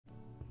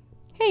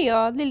Hey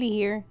y'all, Lily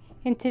here.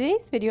 In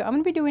today's video, I'm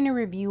going to be doing a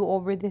review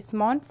over this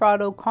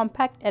Manfrotto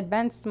Compact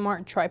Advanced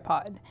Smart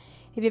Tripod.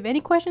 If you have any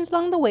questions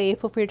along the way,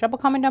 feel free to drop a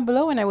comment down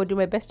below and I will do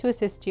my best to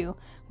assist you.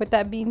 With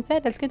that being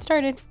said, let's get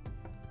started.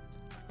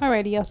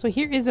 Alrighty y'all, so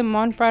here is a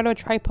Manfrotto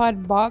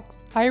tripod box.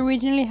 I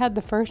originally had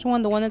the first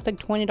one, the one that's like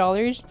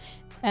 $20,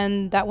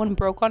 and that one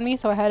broke on me,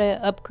 so I had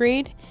to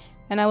upgrade.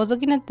 And I was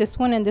looking at this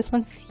one, and this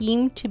one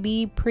seemed to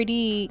be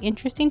pretty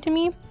interesting to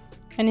me.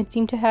 And it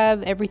seemed to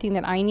have everything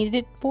that I needed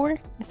it for,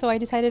 so I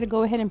decided to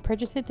go ahead and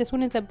purchase it. This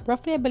one is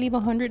roughly, I believe,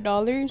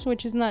 $100,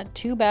 which is not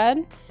too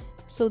bad.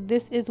 So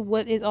this is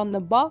what is on the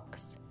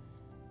box.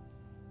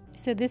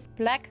 So this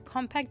black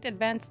compact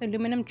advanced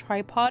aluminum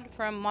tripod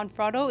from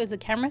Manfrotto is a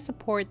camera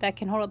support that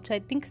can hold up to, I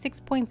think,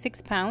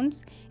 6.6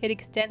 pounds. It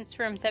extends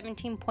from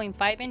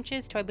 17.5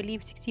 inches to, I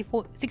believe,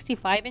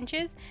 65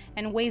 inches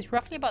and weighs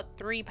roughly about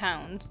 3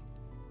 pounds.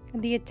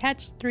 The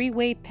attached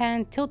three-way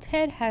pan tilt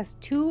head has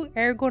two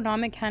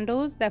ergonomic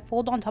handles that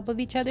fold on top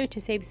of each other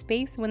to save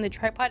space when the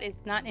tripod is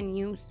not in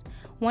use.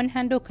 One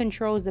handle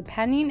controls the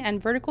panning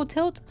and vertical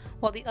tilt,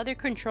 while the other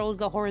controls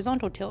the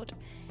horizontal tilt.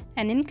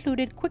 An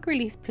included quick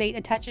release plate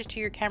attaches to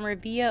your camera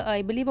via,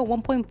 I believe, a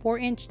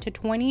 1.4 inch to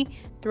 20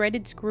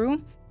 threaded screw.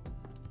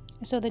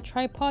 So the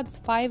tripod's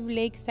 5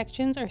 leg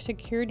sections are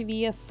secured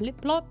via flip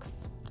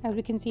blocks, as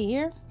we can see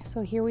here.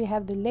 So here we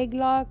have the leg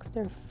locks.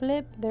 They're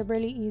flip, they're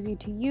really easy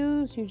to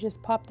use. You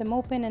just pop them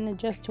open and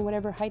adjust to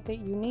whatever height that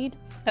you need.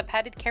 A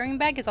padded carrying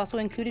bag is also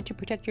included to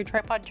protect your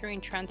tripod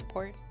during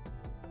transport.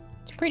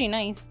 It's pretty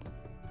nice.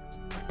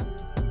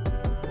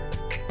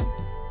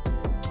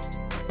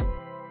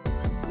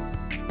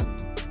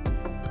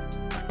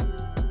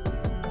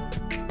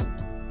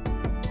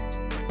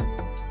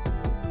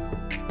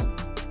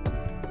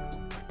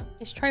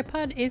 This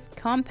tripod is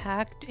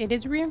compact. It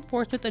is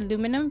reinforced with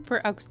aluminum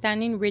for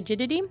outstanding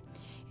rigidity.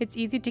 It's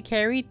easy to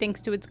carry thanks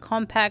to its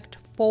compact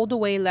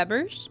fold-away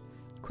levers,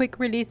 quick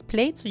release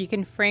plate so you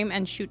can frame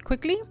and shoot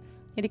quickly.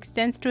 It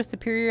extends to a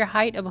superior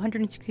height of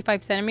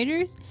 165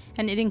 centimeters,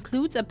 and it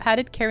includes a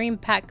padded carrying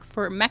pack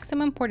for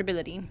maximum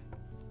portability.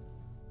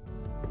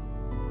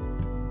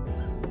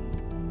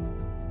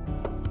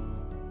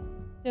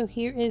 So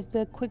here is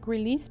the quick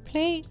release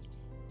plate.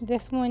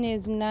 This one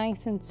is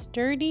nice and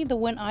sturdy. The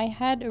one I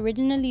had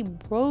originally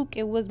broke.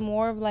 It was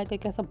more of like, I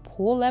guess, a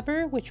pull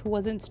lever, which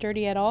wasn't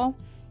sturdy at all.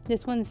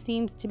 This one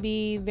seems to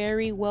be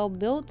very well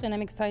built and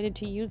I'm excited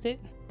to use it.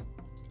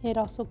 It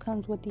also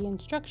comes with the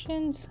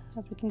instructions,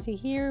 as we can see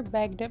here,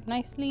 bagged up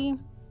nicely.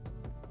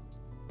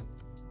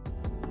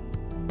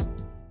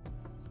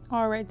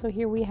 Alright, so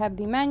here we have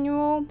the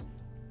manual.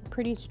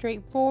 Pretty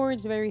straightforward,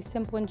 it's very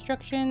simple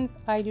instructions.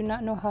 I do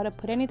not know how to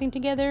put anything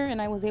together,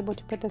 and I was able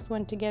to put this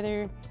one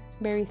together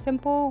very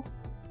simple,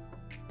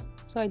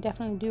 so I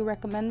definitely do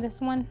recommend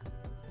this one.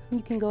 You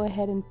can go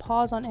ahead and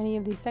pause on any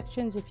of these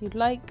sections if you'd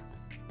like.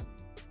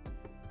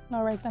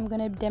 Alright, so I'm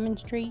going to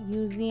demonstrate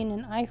using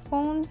an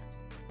iPhone.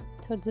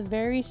 So it's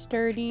very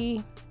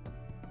sturdy.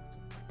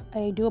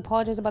 I do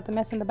apologize about the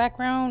mess in the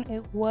background.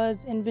 It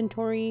was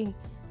inventory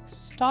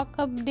stock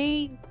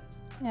update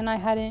and I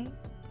hadn't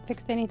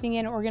fixed anything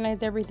and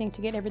organized everything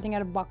to get everything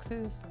out of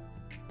boxes.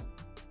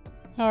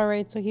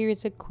 Alright, so here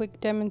is a quick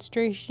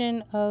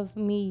demonstration of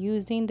me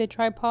using the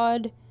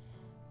tripod.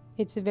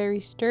 It's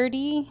very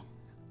sturdy.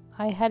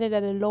 I had it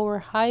at a lower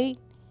height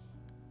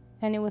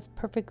and it was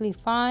perfectly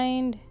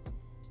fine.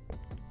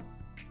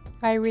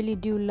 I really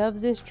do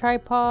love this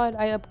tripod.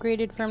 I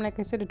upgraded from, like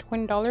I said, a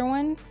 $20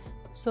 one.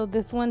 So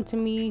this one to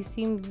me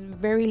seems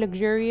very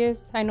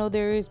luxurious. I know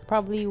there is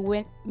probably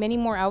many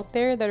more out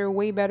there that are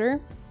way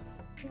better,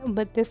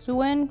 but this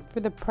one, for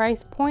the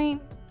price point,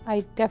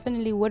 I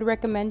definitely would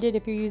recommend it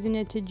if you're using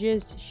it to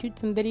just shoot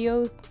some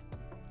videos.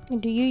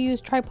 Do you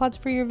use tripods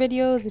for your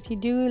videos? If you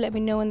do, let me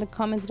know in the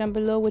comments down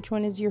below which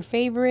one is your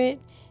favorite.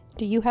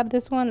 Do you have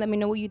this one? Let me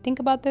know what you think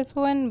about this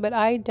one, but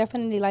I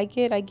definitely like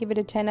it. I give it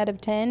a 10 out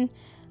of 10.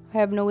 I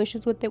have no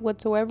issues with it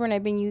whatsoever, and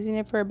I've been using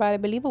it for about, I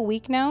believe, a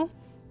week now,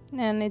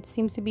 and it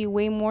seems to be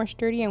way more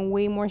sturdy and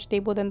way more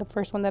stable than the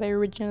first one that I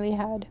originally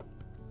had.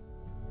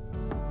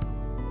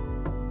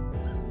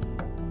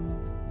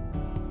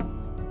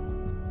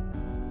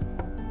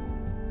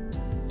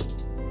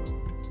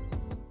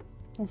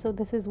 And so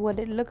this is what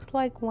it looks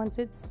like once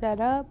it's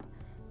set up.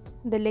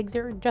 The legs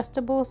are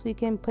adjustable so you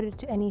can put it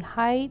to any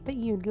height that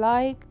you'd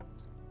like.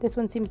 This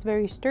one seems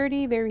very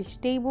sturdy, very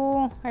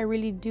stable. I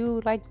really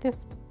do like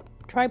this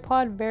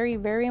tripod very,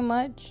 very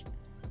much.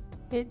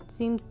 It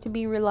seems to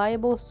be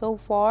reliable so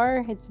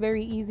far. It's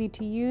very easy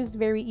to use,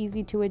 very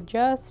easy to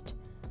adjust.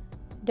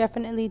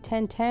 Definitely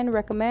 10/10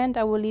 recommend.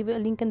 I will leave a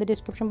link in the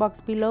description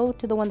box below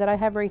to the one that I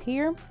have right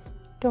here.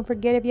 Don't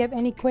forget, if you have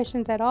any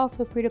questions at all,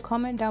 feel free to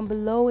comment down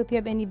below. If you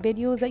have any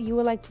videos that you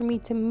would like for me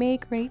to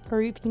make, or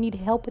if you need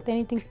help with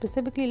anything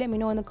specifically, let me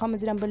know in the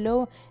comments down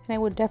below, and I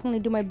will definitely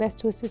do my best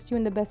to assist you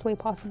in the best way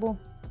possible.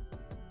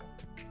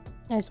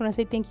 I just want to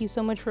say thank you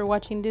so much for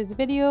watching this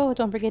video.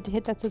 Don't forget to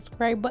hit that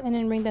subscribe button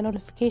and ring that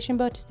notification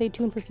bell to stay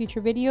tuned for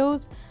future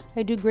videos.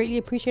 I do greatly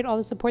appreciate all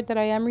the support that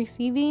I am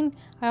receiving.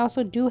 I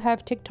also do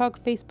have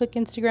TikTok, Facebook,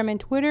 Instagram, and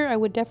Twitter. I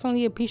would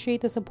definitely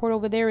appreciate the support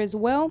over there as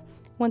well.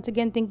 Once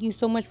again, thank you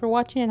so much for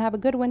watching and have a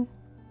good one.